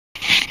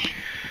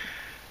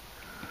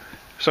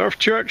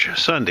Surfchurch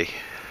Sunday.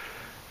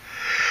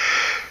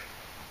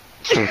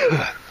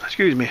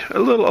 Excuse me, a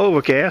little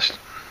overcast,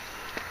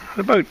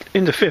 about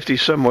in the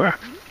 50s somewhere.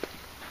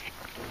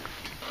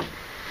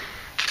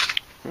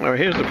 Well,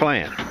 here's the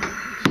plan.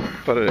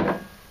 Put it,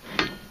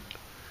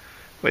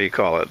 what do you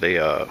call it?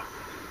 The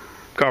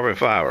carbon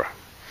fiber.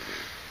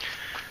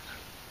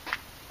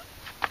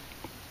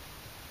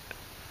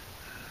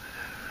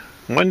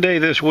 One day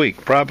this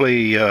week,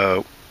 probably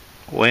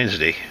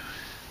Wednesday,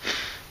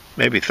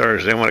 maybe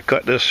Thursday, I want to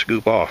cut this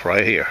scoop off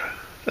right here.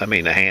 I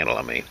mean the handle,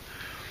 And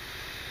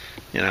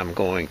I'm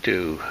going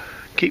to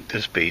keep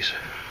this piece.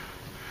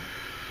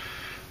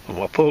 I'm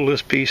going to pull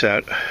this piece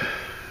out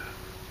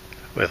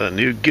with a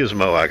new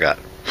gizmo I got.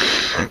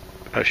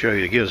 I'll show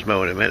you the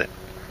gizmo in a minute.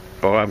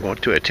 Or I'm going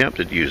to attempt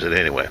to use it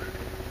anyway.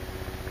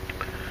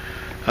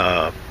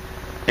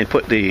 And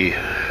put the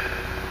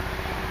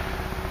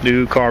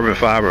new carbon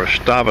fiber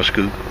stava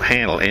scoop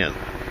handle in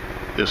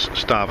this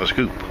stava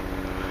scoop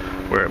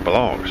where it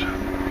belongs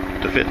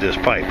to fit this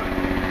pipe.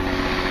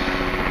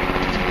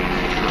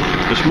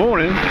 This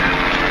morning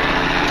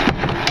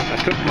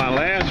I took my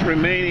last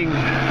remaining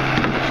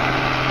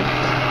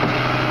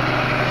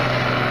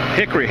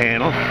hickory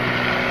handle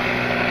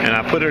and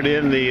I put it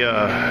in the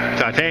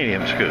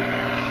titanium scoop.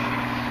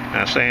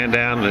 I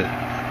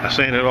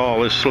sanded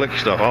all this slick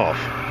stuff off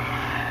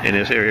in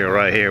this area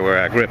right here where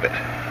I grip it.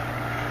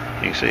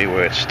 You can see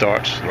where it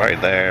starts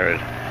right there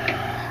and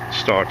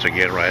starts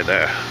again right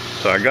there.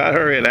 So I got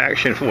her in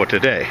action for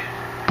today.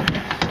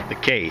 The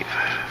cave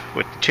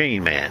with the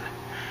chainman.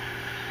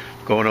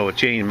 Going over to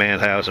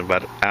chainman's house in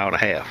about an hour and a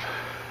half.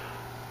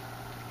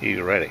 He's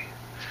ready.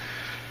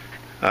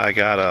 I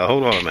got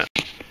hold on a minute.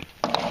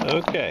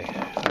 Okay,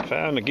 I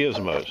found the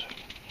gizmos.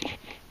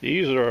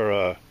 These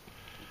are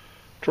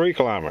tree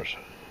climbers.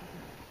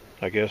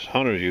 I guess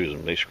hunters use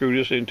them. They screw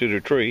this into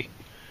the tree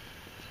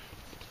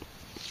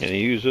and they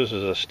use this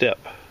as a step.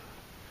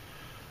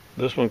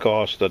 This one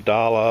costs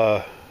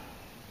 $1,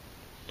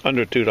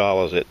 under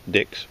 $2 at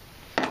Dick's.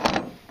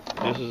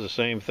 This is the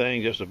same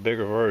thing, just a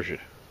bigger version.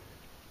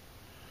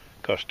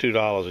 Costs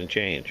 $2 and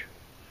change.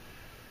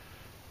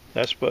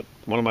 That's what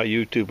one of my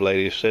YouTube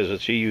ladies says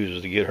that she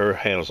uses to get her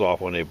handles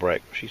off when they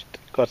break. She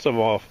cuts them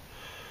off,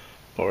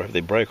 or if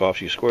they break off,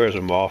 she squares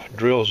them off,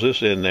 drills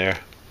this in there,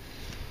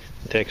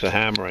 and takes a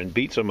hammer and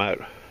beats them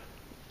out,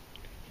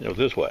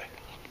 this way.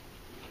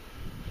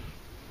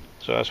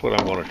 So that's what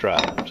I'm going to try,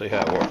 see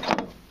how it works.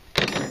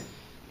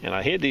 And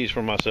I hid these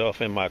for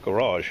myself in my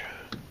garage,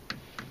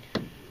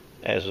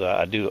 as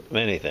I do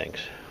many things.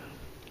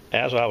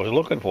 As I was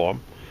looking for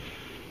them,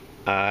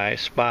 I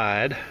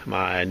spied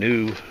my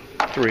new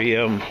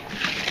 3M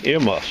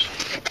earmuffs,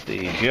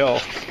 the gel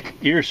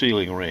ear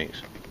sealing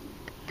rings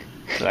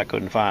that I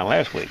couldn't find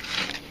last week.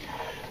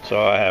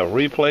 So I have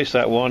replaced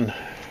that one.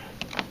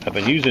 I've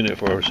been using it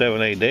for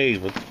 7-8 days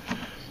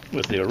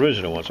with the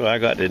original one, so I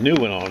got the new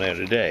one on there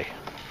today.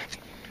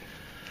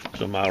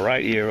 So my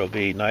right ear will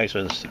be nice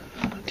and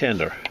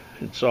tender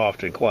and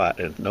soft and quiet,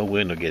 and no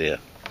wind will get in.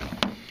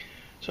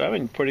 So I'm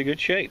in pretty good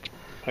shape.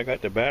 I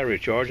got the battery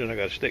charging. I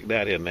got to stick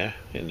that in there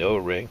in the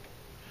O-ring,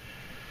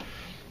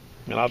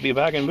 and I'll be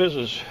back in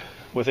business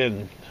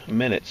within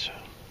minutes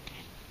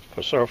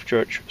for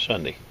Surfchurch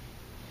Sunday.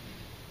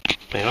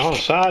 And on a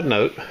side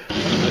note,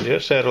 I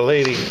just had a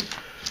lady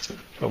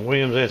from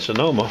Williams and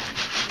Sonoma.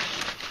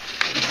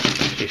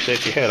 She said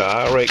she had an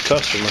irate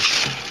customer.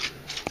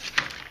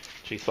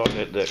 She thought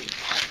that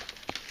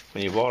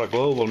when you bought a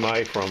global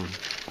knife from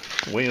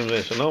Williams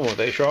and Sonoma,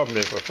 they sharpened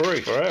it for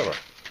free forever.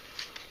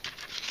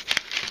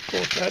 Of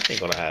course, that ain't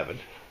gonna happen.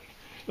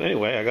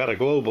 Anyway, I got a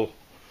global,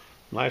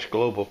 nice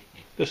global.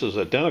 This is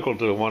identical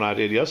to the one I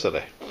did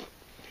yesterday.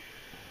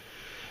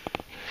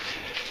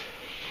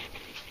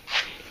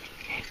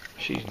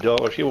 She's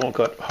dull. She won't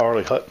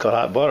hardly cut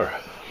hot butter.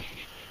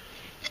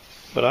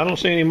 But I don't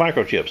see any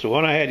microchips. The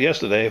one I had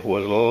yesterday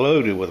was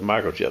loaded with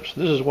microchips.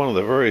 This is one of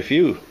the very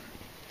few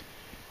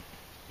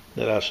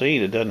that I've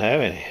seen that doesn't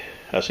have any.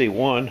 I see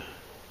one.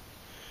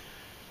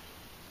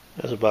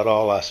 That's about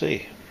all I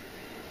see.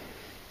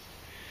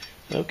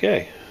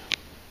 Okay.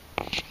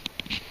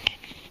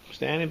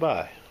 Standing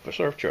by for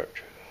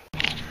Surfchurch.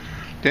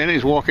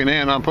 Danny's walking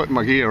in. I'm putting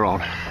my gear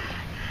on.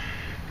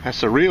 That's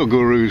the real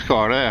guru's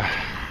car there.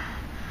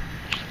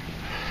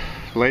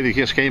 The lady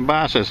just came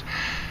by and says,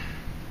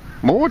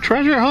 "More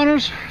treasure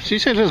hunters?" She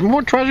said, "There's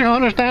more treasure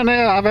hunters down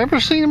there I've ever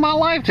seen in my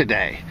life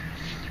today."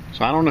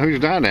 So I don't know who's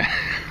down there.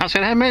 I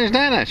said, "How many's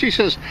down there?" She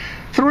says,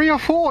 3 or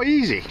 4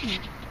 easy.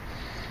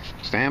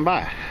 Stand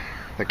by.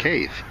 The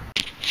cave.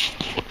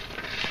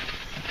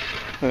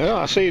 Well,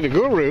 I see the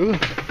guru.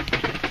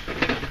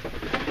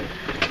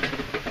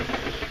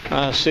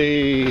 I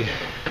see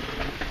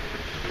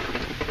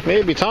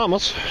maybe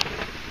Thomas.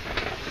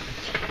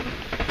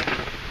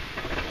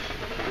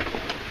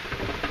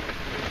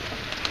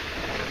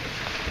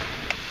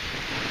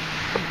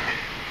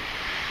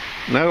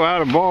 No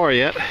out of bar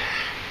yet.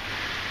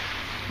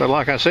 But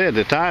like I said,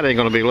 the tide ain't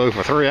going to be low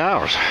for 3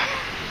 hours.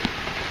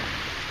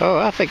 Oh,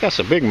 I think that's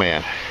a big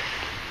man.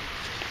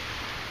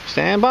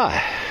 Stand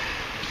by.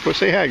 We'll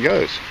see how it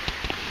goes.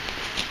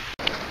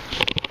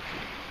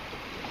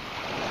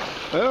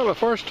 Well, the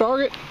first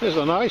target is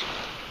a nice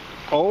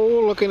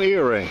old looking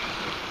earring.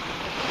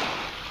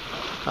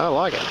 I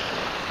like it.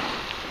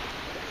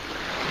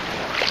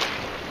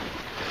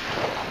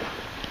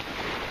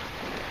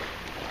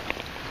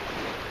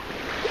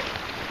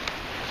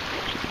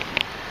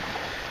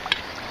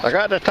 I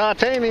got the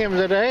titanium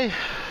today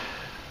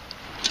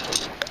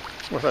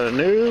with a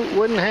new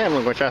wooden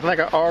handle, which I think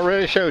I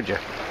already showed you.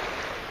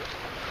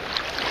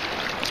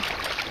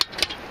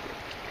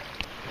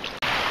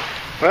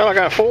 Well, I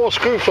got 4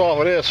 scoops off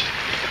of this.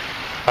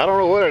 I don't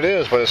know what it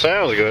is, but it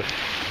sounds good.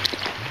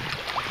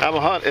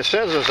 It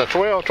says it's a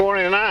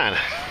 1229.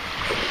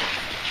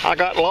 I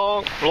got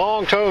long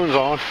tones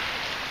on.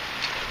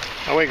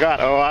 And we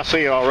got, oh, I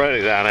see it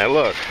already down there.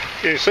 Look,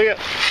 you see it?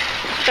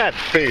 That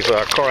piece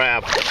of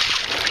crap.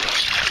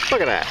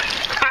 Look at that.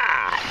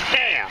 Ah,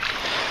 damn.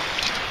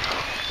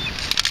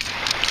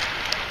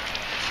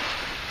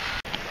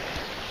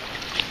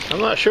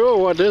 I'm not sure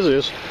what this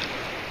is.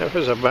 If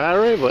it's a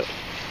battery, but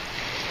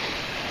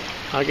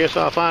I guess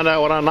I'll find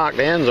out when I knock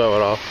the ends of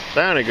it off.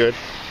 Sounded good.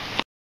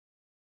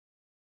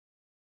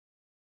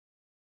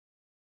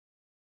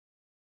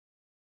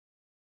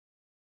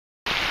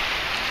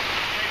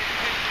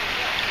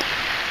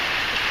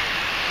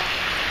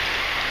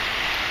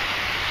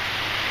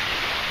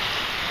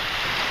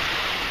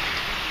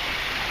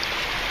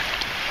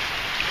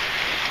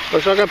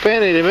 Looks like a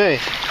penny to me.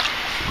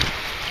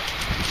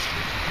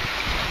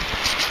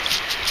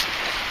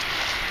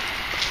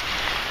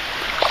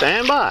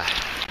 Stand by.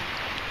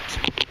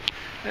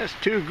 That's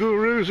 2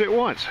 gurus at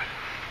once.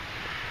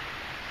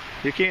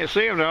 You can't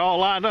see them, they're all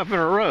lined up in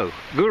a row.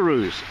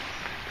 Gurus.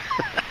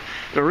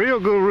 The real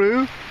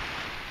guru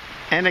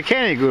and the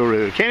Kenny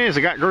guru. Kenny's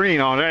got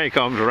green on, there he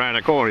comes around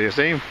the corner, you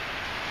see him?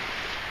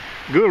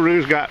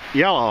 Guru's got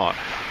yellow on.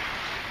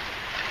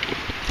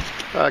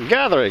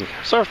 Gathering,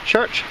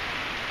 Surfchurch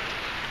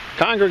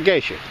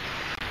congregation.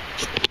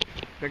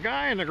 The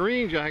guy in the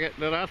green jacket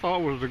that I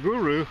thought was the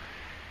guru,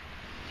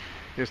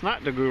 it's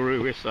not the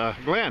guru, it's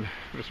Glenn.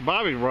 It's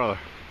Bobby's brother.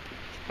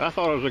 I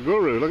thought it was a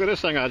guru. Look at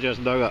this thing I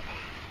just dug up.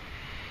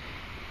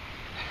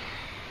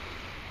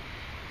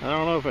 I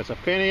don't know if it's a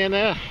penny in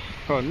there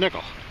or a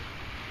nickel.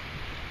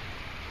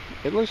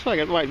 It looks like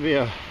it might be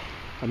a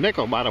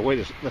nickel by the way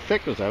the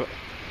thickness of it.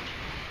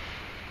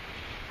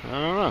 I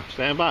don't know.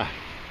 Stand by.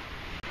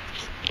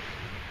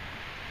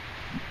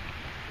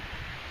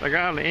 The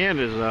guy on the end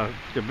is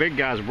the big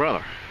guy's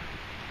brother.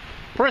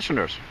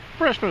 Parishioners.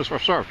 Parishioners for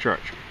Surfchurch.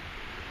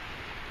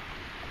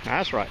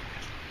 That's right.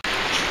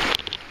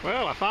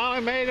 Well, I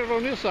finally made it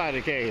on this side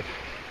of the cave.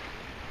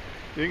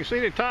 You can see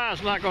the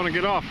tire's not going to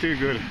get off too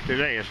good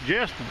today. It's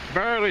just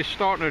barely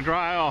starting to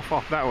dry off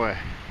that way.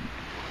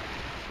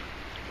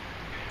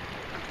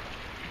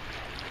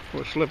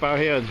 We'll slip out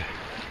here and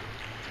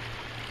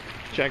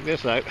check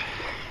this out.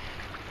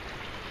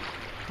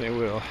 Then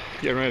we'll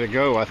get ready to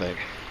go, I think.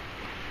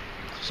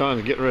 The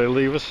sun's getting ready to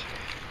leave us.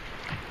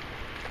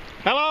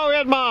 Hello,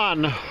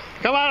 Edmond!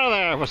 Come out of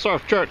there with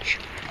Surfchurch.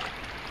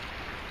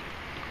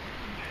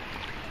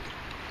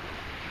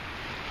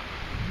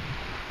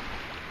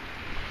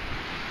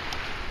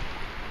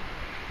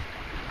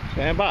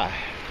 Stand by.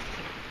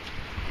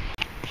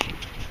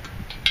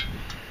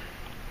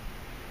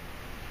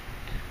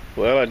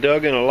 Well, I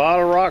dug in a lot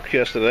of rocks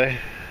yesterday.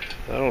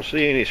 I don't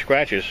see any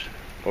scratches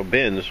or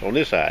bends on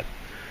this side.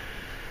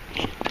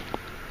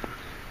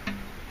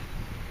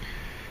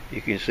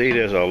 You can see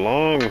there's a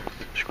long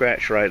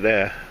scratch right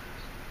there.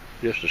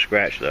 Just a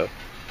scratch though.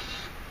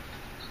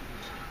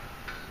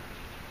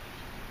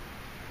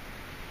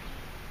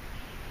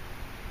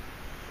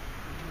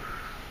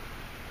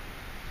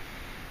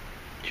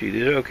 She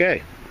did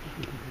okay.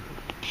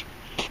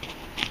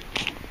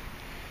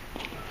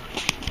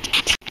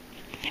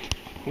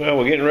 Well,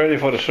 we're getting ready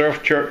for the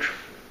Surfchurch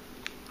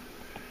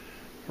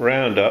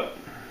roundup.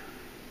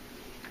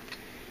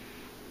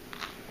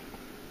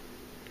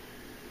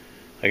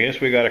 I guess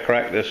we got to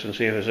crack this and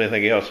see if there's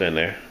anything else in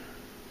there.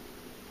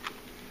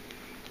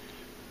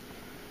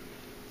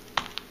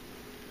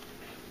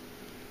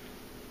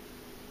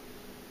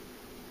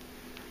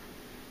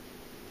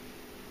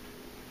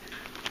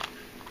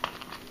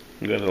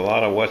 Got a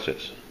lot of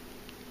whatsits.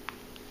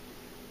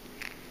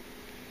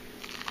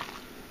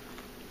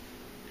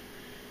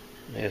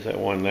 There's that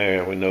one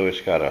there. We know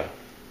it's got a.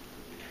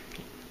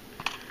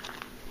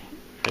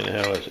 What the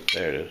hell is it?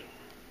 There it is.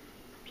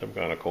 Some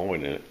kind of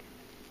coin in it.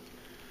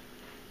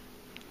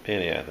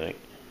 Penny, I think.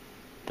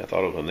 I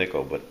thought it was a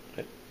nickel, but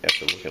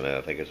after looking at it,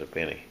 I think it's a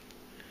penny.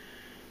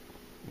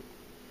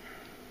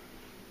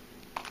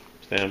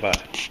 Stand by.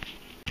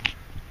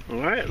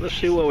 Alright, let's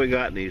see what we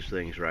got in these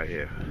things right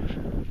here.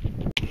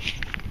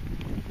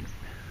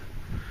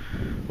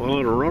 Well,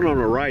 the run on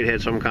the right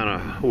had some kind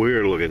of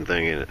weird looking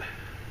thing in it.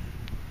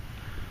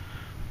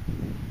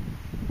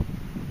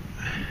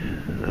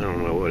 I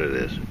don't know what it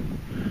is.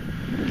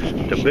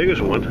 The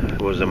biggest one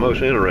was the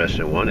most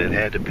interesting one. It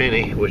had the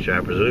penny, which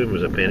I presume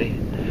was a penny,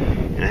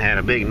 and it had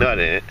a big nut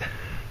in it.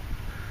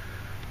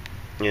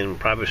 and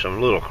probably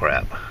some little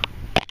crap.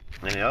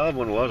 And the other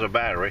one was a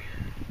battery,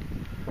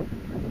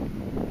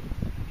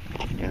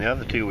 and the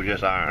other two were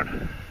just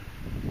iron.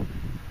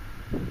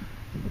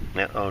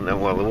 Now,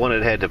 well, the one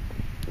that had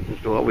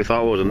what we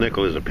thought was a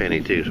nickel is a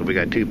penny too, so we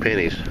got 2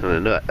 pennies and a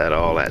nut out of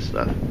all that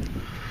stuff.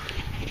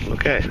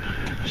 Okay,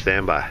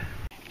 stand by.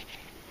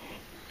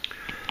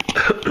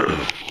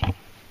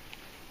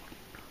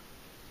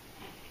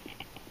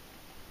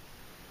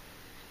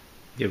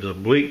 Gives a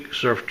bleak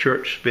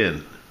Surfchurch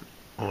spin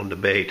on the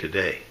bay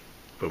today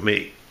for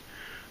me.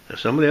 Now,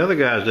 some of the other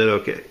guys did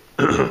okay.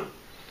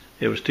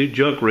 It was 2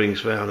 junk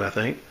rings found, I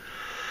think.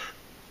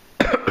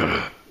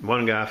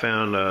 One guy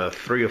found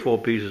 3 or 4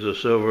 pieces of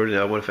silver, and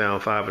the other one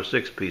found 5 or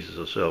 6 pieces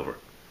of silver.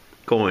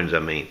 Coins, I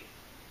mean.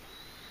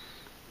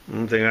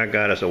 One thing I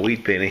got is a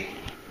wheat penny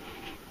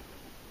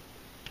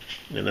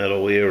and that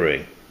old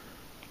earring.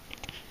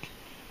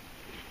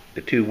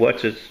 The 2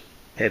 Whatsits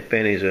had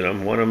pennies in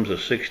them. One of them's a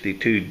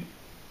 62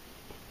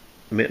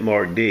 mint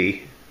mark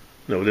D.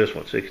 No, this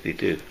one,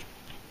 62.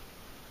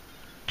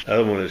 The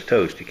other one is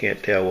toast. You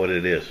can't tell what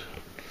it is.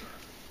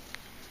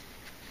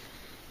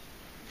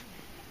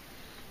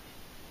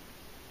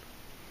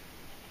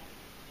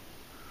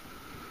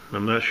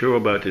 I'm not sure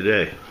about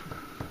today.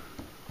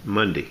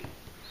 Monday.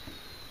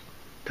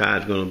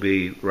 Tide's going to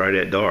be right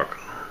at dark.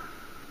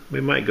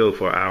 We might go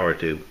for an hour or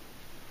 2.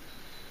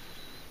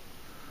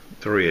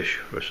 3-ish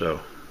or so.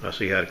 I'll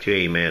see how the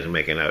chainman's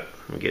making out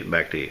and get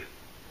back to you.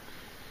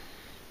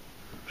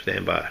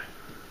 Stand by.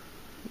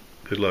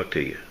 Good luck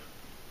to you.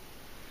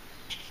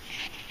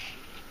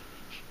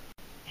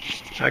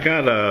 I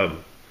got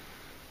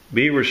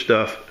beaver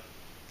stuff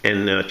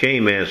and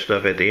chainman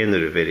stuff at the end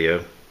of the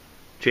video.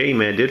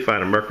 Chainman did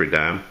find a mercury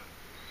dime,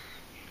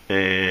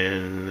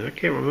 and I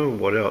can't remember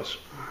what else.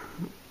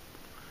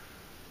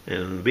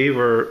 And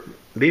Beaver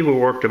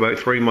worked about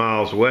 3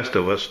 miles west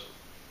of us.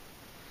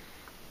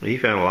 He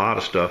found a lot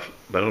of stuff,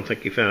 but I don't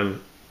think he found,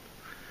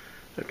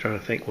 I'm trying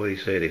to think what he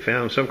said. He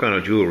found some kind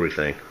of jewelry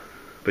thing,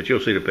 but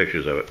you'll see the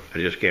pictures of it. I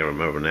just can't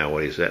remember now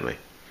what he sent me.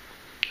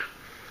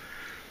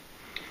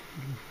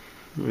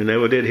 We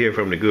never did hear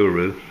from the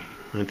guru.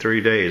 In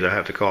 3 days I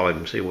have to call him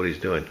and see what he's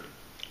doing.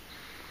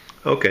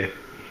 Okay,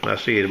 I'll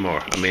see you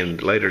tomorrow. I mean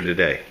later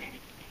today.